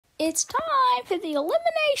It's time for the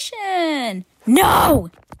elimination.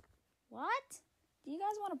 No! What? Do you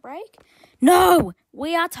guys want a break? No!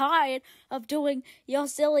 We are tired of doing your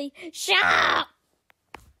silly show.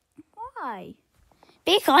 Why?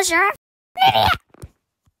 Because you're an idiot.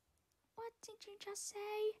 What did you just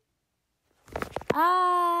say?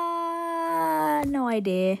 No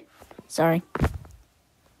idea. Sorry.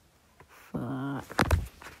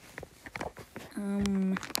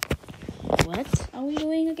 What are we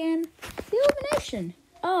doing again? The elimination.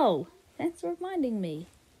 Oh, thanks for reminding me.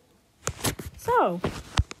 So,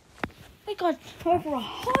 we got over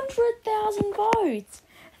 100,000 votes.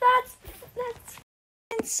 That's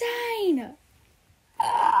insane.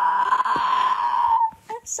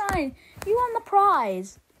 That's insane. You won the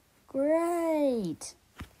prize. Great.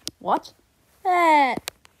 What?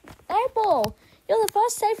 April, you're the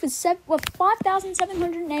first safe with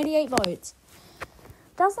 5,788 votes.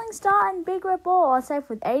 Dazzling Star and Big Red Ball are safe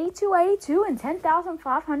with 82 and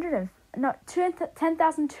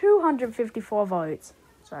 10,254 votes.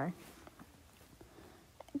 Sorry.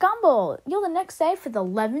 Gumball, you're the next safe with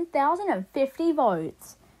 11,050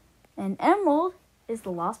 votes. And Emerald is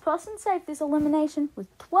the last person safe this elimination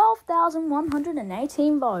with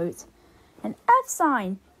 12,118 votes. And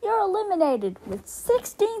F-Sign, you're eliminated with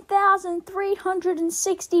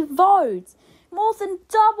 16,360 votes. More than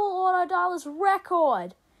double Auto Dialer's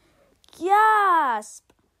record.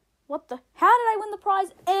 Gasp! What the? How did I win the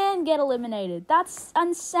prize and get eliminated? That's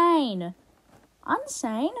insane.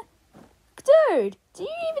 Insane? Dude, do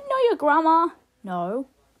you even know your grammar? No.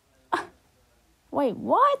 Wait,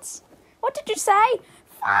 what? What did you say?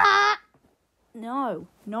 No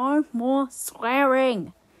more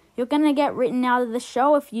swearing. You're gonna get written out of the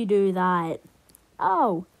show if you do that.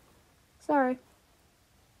 Oh, sorry.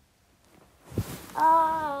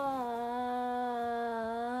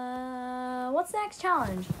 What's the next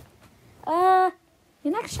challenge? Your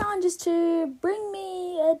next challenge is to bring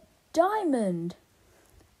me a diamond.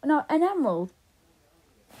 No, an emerald.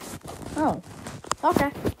 Oh,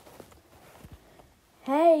 okay.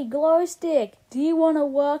 Hey, Glow Stick, do you want to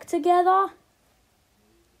work together?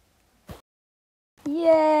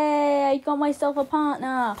 Yay, I got myself a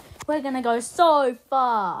partner. We're gonna go so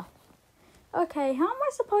far. Okay, how am I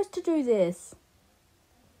supposed to do this?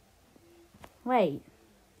 Wait,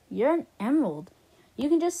 you're an emerald. You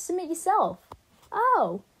can just submit yourself.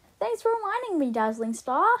 Oh, thanks for reminding me, Dazzling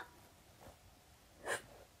Star.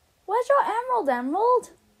 Where's your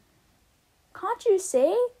emerald? Can't you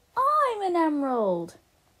see? I'm an emerald.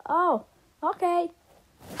 Oh, okay.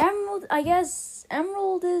 Emerald, I guess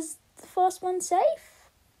emerald is the first one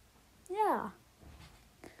safe? Yeah.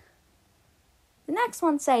 The next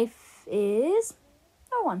one safe is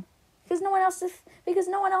no one. Because no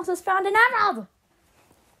one else has found an emerald.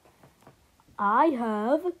 I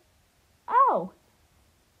have. Oh,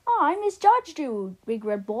 I misjudged you, Big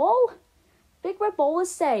Red Ball. Big Red Ball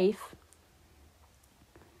is safe.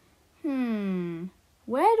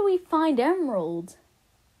 Where do we find emerald?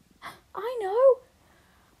 I know.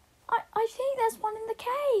 I think there's one in the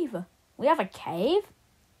cave. We have a cave?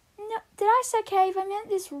 No, did I say cave? I meant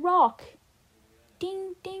this rock.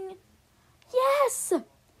 Ding, ding. Yes!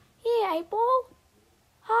 Here, April.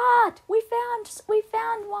 Heart! We found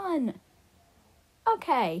one.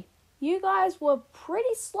 Okay. You guys were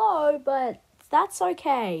pretty slow, but that's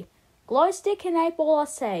okay. Glowstick and April are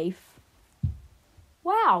safe.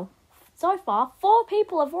 Wow. So far, 4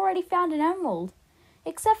 people have already found an emerald.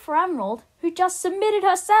 Except for Emerald, who just submitted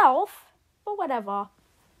herself. But whatever.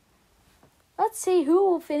 Let's see who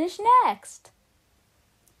will finish next.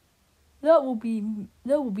 That will be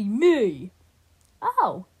me.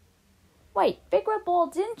 Oh. Wait, Big Red Ball,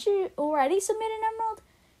 didn't you already submit an emerald?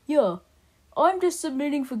 Yeah. I'm just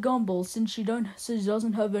submitting for Gumball since she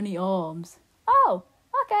doesn't have any arms. Oh,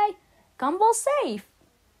 okay. Gumball's safe.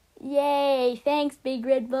 Yay, thanks, Big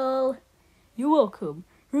Red Ball. You're welcome.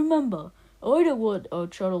 Remember, I don't want our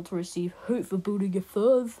channel to receive hate for booting your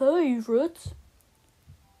favorites.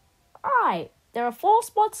 Alright, there are 4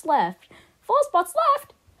 spots left. 4 spots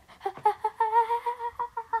left?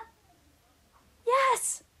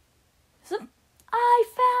 Yes! I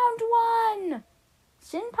found one!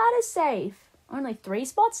 Sinpad is safe. Only 3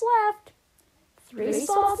 spots left. 3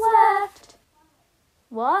 spots left.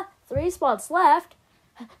 What? 3 spots left?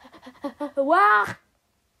 Wow!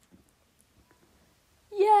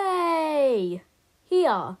 Yay!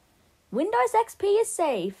 Here. Windows XP is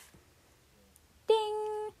safe.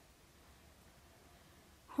 Ding!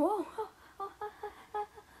 Whoa.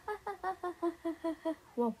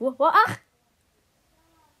 Ah!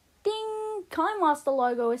 Ding! Kind Master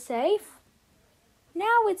logo is safe.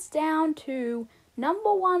 Now it's down to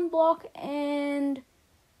number 1 block and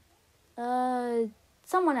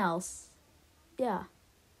someone else. Yeah.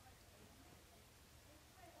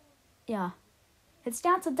 It's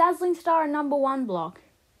down to Dazzling Star and number 1 block.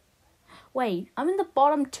 Wait, I'm in the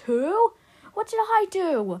bottom 2? What did I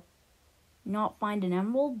do? Not find an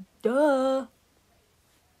emerald? Duh.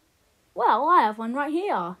 Well, I have one right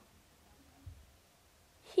here.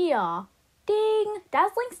 Here. Ding!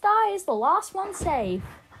 Dazzling Star is the last one safe.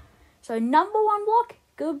 So number 1 block,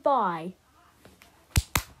 goodbye.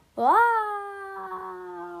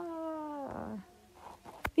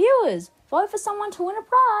 Viewers, vote for someone to win a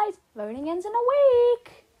prize. Voting ends in a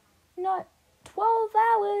week. Not 12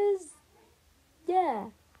 hours. Yeah.